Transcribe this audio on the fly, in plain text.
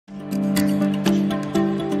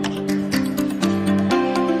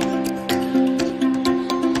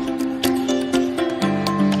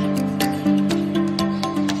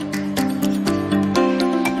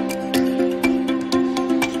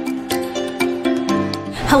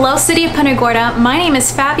Hello City of Punta Gorda, my name is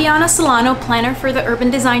Fabiana Solano, planner for the Urban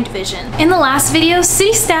Design Division. In the last video,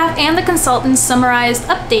 city staff and the consultants summarized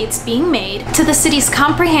updates being made to the city's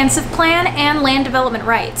comprehensive plan and land development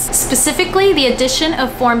rights, specifically the addition of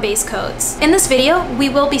form-based codes. In this video, we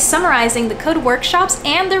will be summarizing the code workshops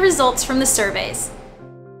and the results from the surveys.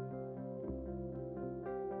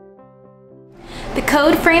 The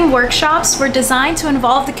code frame workshops were designed to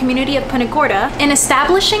involve the community of Punta Gorda in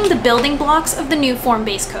establishing the building blocks of the new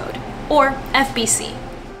form-based code, or FBC.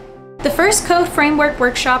 The first code framework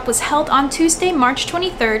workshop was held on Tuesday, March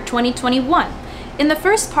 23, 2021. In the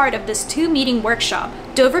first part of this two-meeting workshop,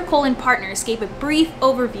 Dover Cole & Partners gave a brief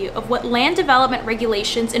overview of what land development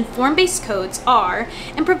regulations and form-based codes are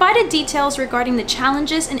and provided details regarding the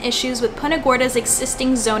challenges and issues with Punta Gorda's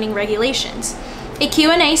existing zoning regulations. A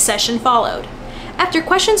Q&A session followed. After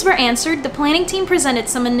questions were answered, the planning team presented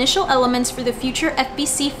some initial elements for the future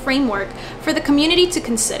FBC framework for the community to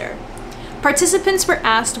consider. Participants were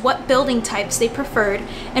asked what building types they preferred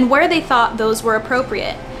and where they thought those were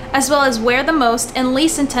appropriate, as well as where the most and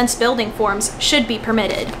least intense building forms should be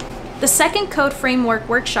permitted. The second code framework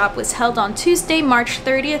workshop was held on Tuesday, March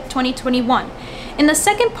 30th, 2021. In the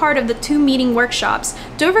second part of the two-meeting workshops,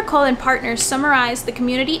 Dover Cole & Partners summarized the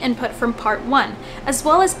community input from Part 1, as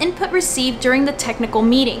well as input received during the technical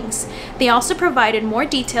meetings. They also provided more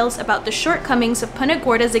details about the shortcomings of Punta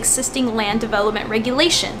Gorda's existing land development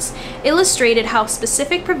regulations, illustrated how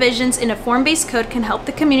specific provisions in a form-based code can help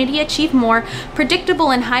the community achieve more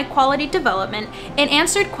predictable and high-quality development, and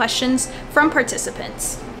answered questions from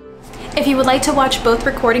participants. If you would like to watch both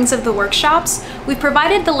recordings of the workshops, we've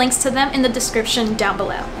provided the links to them in the description down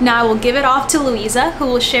below. Now I will give it off to Louisa, who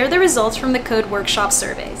will share the results from the code workshop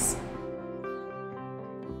surveys.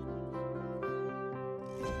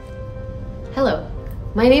 Hello,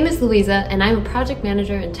 my name is Louisa and I'm a project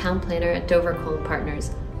manager and town planner at Dover Cole &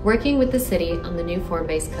 Partners, working with the city on the new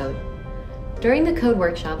form-based code. During the code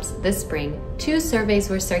workshops this spring, 2 surveys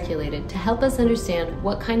were circulated to help us understand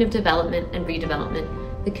what kind of development and redevelopment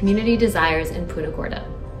the community desires in Punta Gorda.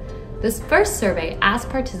 This first survey asked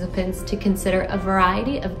participants to consider a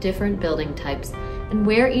variety of different building types and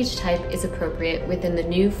where each type is appropriate within the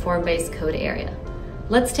new form-based code area.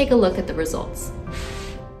 Let's take a look at the results.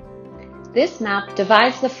 This map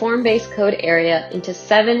divides the form-based code area into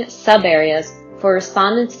 7 sub-areas for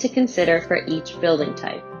respondents to consider for each building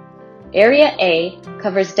type. Area A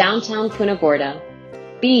covers downtown Punta Gorda,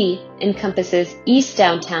 B encompasses East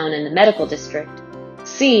Downtown and the Medical District,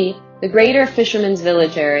 C, the Greater Fisherman's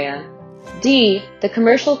Village area, D, the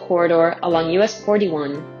commercial corridor along US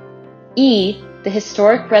 41, E, the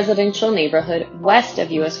historic residential neighborhood west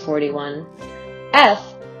of US 41,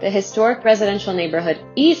 F, the historic residential neighborhood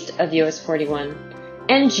east of US 41,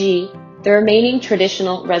 and G, the remaining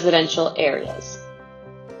traditional residential areas.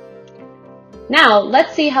 Now,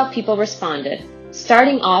 let's see how people responded,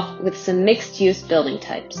 starting off with some mixed-use building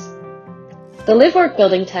types. The live-work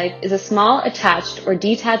building type is a small attached or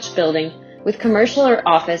detached building with commercial or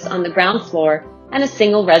office on the ground floor and a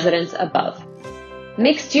single residence above.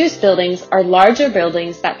 Mixed-use buildings are larger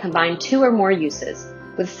buildings that combine 2 or more uses,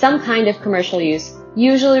 with some kind of commercial use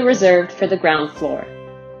usually reserved for the ground floor.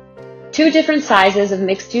 2 different sizes of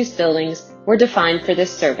mixed-use buildings were defined for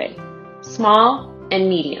this survey: small and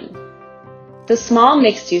medium. The small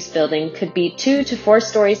mixed-use building could be 2 to 4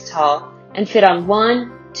 stories tall and fit on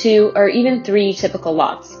 1, 2, or even 3 typical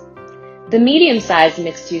lots. The medium-sized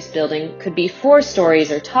mixed-use building could be 4 stories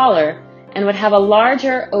or taller and would have a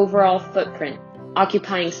larger overall footprint,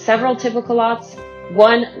 occupying several typical lots,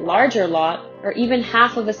 1 larger lot, or even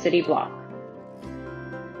half of a city block.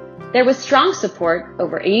 There was strong support,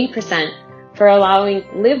 over 80%, for allowing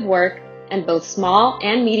live-work and both small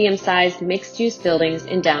and medium-sized mixed-use buildings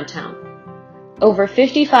in downtown. Over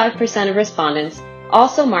 55% of respondents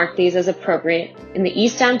also marked these as appropriate in the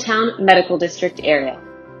East Downtown Medical District area.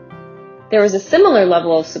 There was a similar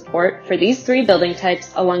level of support for these 3 building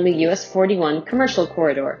types along the US 41 commercial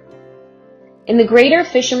corridor. In the Greater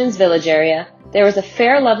Fisherman's Village area, there was a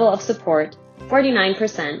fair level of support,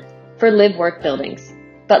 49%, for live-work buildings,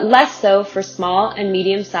 but less so for small and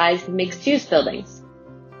medium-sized mixed-use buildings.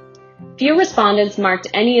 Few respondents marked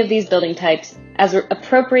any of these building types as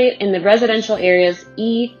appropriate in the residential areas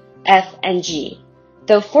E, F, and G,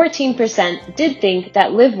 though 14% did think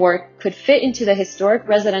that live-work could fit into the historic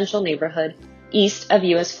residential neighborhood east of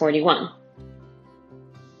US 41.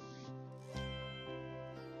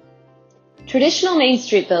 Traditional Main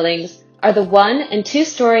Street buildings are the 1- and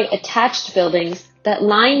 2-story attached buildings that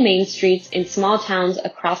line main streets in small towns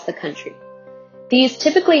across the country. These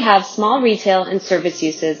typically have small retail and service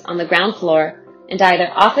uses on the ground floor and either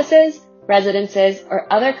offices, residences, or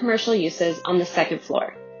other commercial uses on the second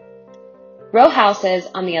floor. Row houses,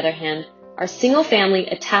 on the other hand, are single-family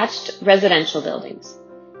attached residential buildings.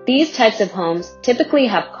 These types of homes typically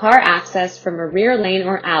have car access from a rear lane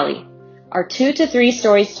or alley, are 2 to 3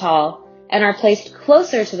 stories tall, and are placed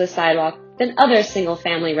closer to the sidewalk than other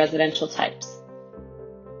single-family residential types.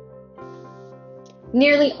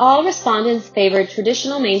 Nearly all respondents favored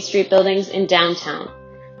traditional Main Street buildings in downtown,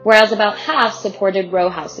 whereas about half supported row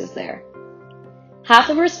houses there. Half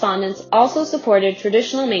of respondents also supported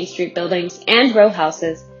traditional Main Street buildings and row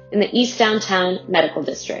houses in the East Downtown Medical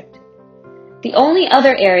District. The only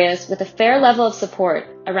other areas with a fair level of support,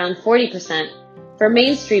 around 40%, for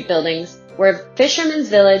Main Street buildings were Fisherman's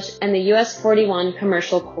Village and the US 41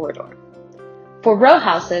 Commercial Corridor. For row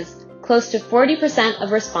houses, close to 40%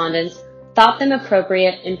 of respondents thought them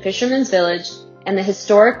appropriate in Fisherman's Village and the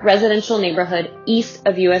historic residential neighborhood east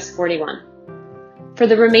of US 41. For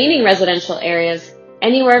the remaining residential areas,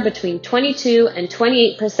 anywhere between 22 and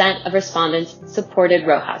 28% of respondents supported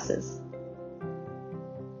row houses.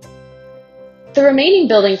 The remaining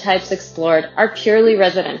building types explored are purely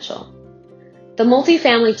residential. The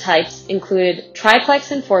multifamily types included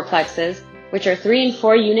triplex and fourplexes, which are 3 and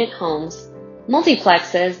 4 unit homes,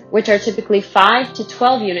 multiplexes, which are typically 5 to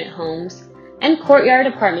 12 unit homes, and courtyard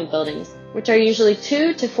apartment buildings, which are usually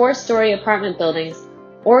 2 to 4 story apartment buildings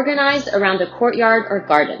organized around a courtyard or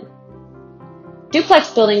garden.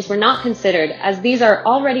 Duplex buildings were not considered, as these are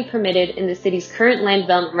already permitted in the city's current land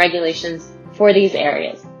development regulations for these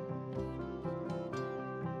areas.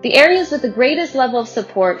 The areas with the greatest level of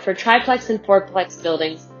support for triplex and fourplex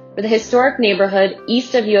buildings were the historic neighborhood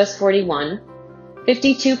east of US 41,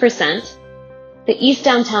 52%, the East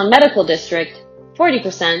Downtown Medical District,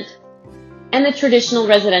 40%, and the traditional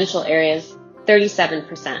residential areas,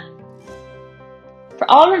 37%. For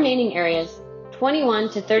all remaining areas, 21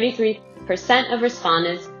 to 33% of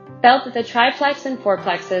respondents felt that the triplex and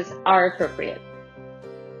fourplexes are appropriate.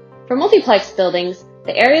 For multiplex buildings,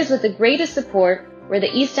 the areas with the greatest support were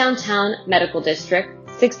the East Downtown Medical District,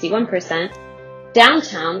 61%,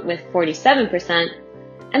 Downtown with 47%,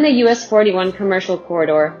 and the US 41 Commercial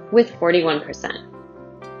Corridor with 41%.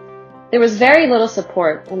 There was very little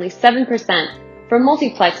support, only 7%, for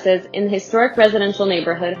multiplexes in the historic residential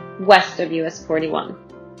neighborhood west of US 41.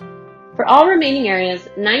 For all remaining areas,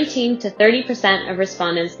 19 to 30% of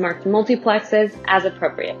respondents marked multiplexes as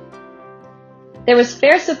appropriate. There was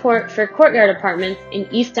fair support for courtyard apartments in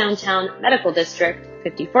East Downtown Medical District,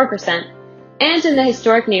 54%, and in the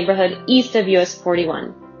historic neighborhood east of US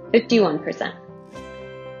 41, 51%.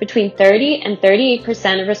 Between 30 and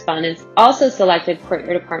 38% of respondents also selected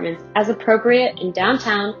courtyard apartments as appropriate in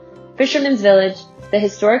downtown, Fisherman's Village, the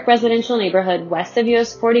historic residential neighborhood west of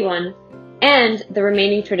US 41, and the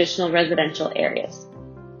remaining traditional residential areas.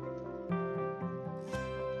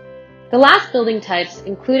 The last building types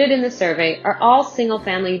included in the survey are all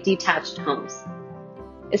single-family detached homes.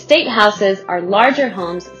 Estate houses are larger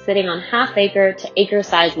homes sitting on half-acre to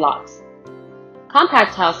acre-sized lots.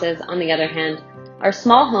 Compact houses, on the other hand, are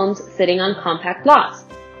small homes sitting on compact lots,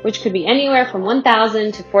 which could be anywhere from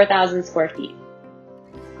 1,000 to 4,000 square feet.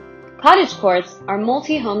 Cottage courts are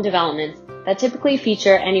multi-home developments that typically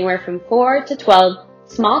feature anywhere from 4 to 12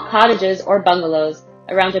 small cottages or bungalows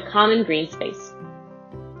around a common green space.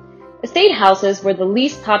 Estate houses were the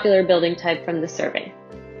least popular building type from the survey.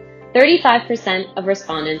 35% of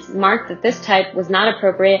respondents marked that this type was not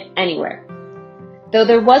appropriate anywhere, though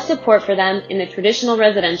there was support for them in the traditional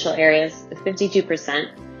residential areas, the 52%,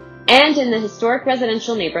 and in the historic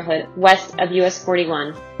residential neighborhood west of US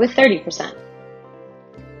 41, with 30%.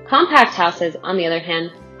 Compact houses, on the other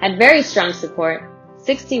hand, had very strong support,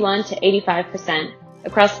 61 to 85%,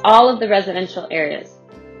 across all of the residential areas,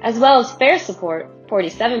 as well as fair support,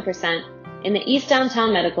 47%, in the East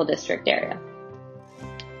Downtown Medical District area.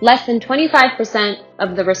 Less than 25%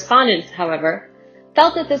 of the respondents, however,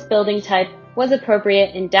 felt that this building type was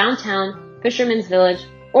appropriate in downtown, Fisherman's Village,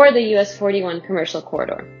 or the US 41 Commercial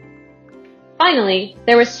Corridor. Finally,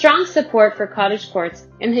 there was strong support for cottage courts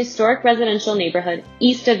in the historic residential neighborhood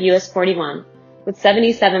east of US 41, with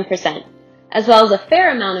 77%, as well as a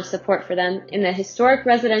fair amount of support for them in the historic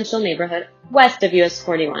residential neighborhood west of US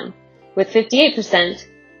 41, with 58%,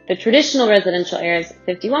 the traditional residential areas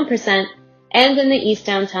 51%, and in the East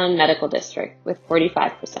Downtown Medical District with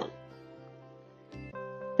 45%.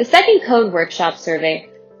 The second code workshop survey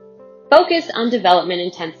focused on development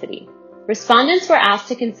intensity. Respondents were asked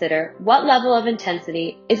to consider what level of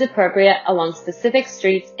intensity is appropriate along specific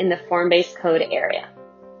streets in the form-based code area.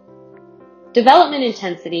 Development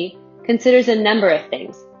intensity considers a number of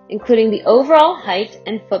things, including the overall height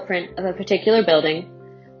and footprint of a particular building,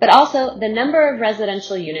 but also the number of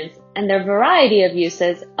residential units and their variety of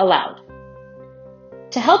uses allowed.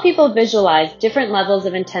 To help people visualize different levels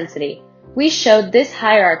of intensity, we showed this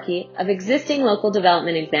hierarchy of existing local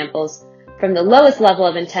development examples from the lowest level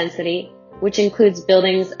of intensity, which includes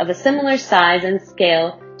buildings of a similar size and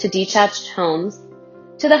scale to detached homes,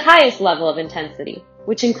 to the highest level of intensity,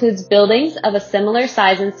 which includes buildings of a similar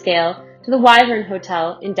size and scale to the Wyvern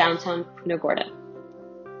Hotel in downtown Punta Gorda.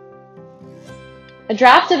 A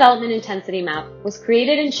draft development intensity map was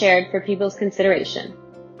created and shared for people's consideration.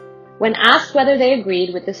 When asked whether they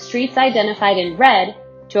agreed with the streets identified in red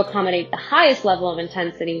to accommodate the highest level of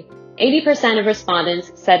intensity, 80% of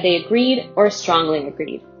respondents said they agreed or strongly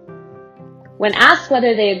agreed. When asked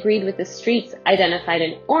whether they agreed with the streets identified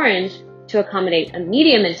in orange to accommodate a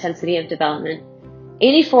medium intensity of development,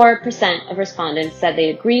 84% of respondents said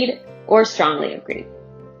they agreed or strongly agreed.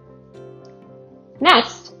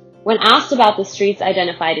 Next, when asked about the streets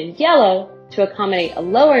identified in yellow to accommodate a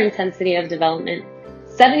lower intensity of development,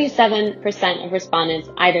 77% of respondents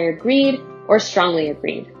either agreed or strongly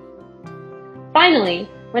agreed. Finally,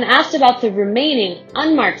 when asked about the remaining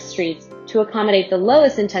unmarked streets to accommodate the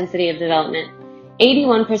lowest intensity of development,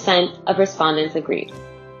 81% of respondents agreed.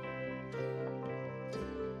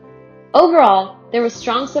 Overall, there was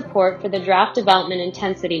strong support for the draft development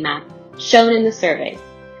intensity map shown in the survey,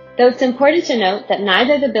 though it's important to note that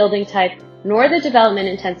neither the building type nor the development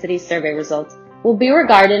intensity survey results will be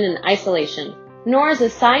regarded in isolation, nor as a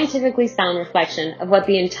scientifically sound reflection of what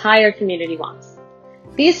the entire community wants.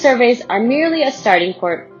 These surveys are merely a starting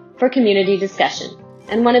point for community discussion,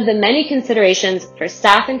 and one of the many considerations for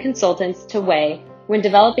staff and consultants to weigh when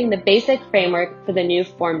developing the basic framework for the new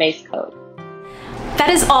form-based code. That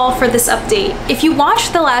is all for this update. If you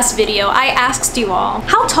watched the last video, I asked you all,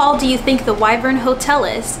 how tall do you think the Wyvern Hotel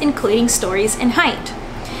is, including stories and height?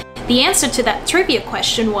 The answer to that trivia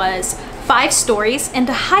question was 5 stories and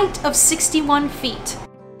a height of 61 feet.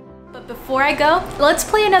 But before I go, let's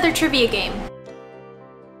play another trivia game.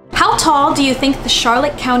 How tall do you think the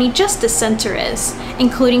Charlotte County Justice Center is,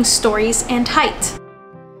 including stories and height?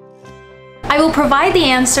 I will provide the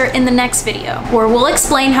answer in the next video, where we'll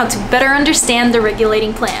explain how to better understand the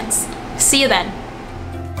regulating plans. See you then.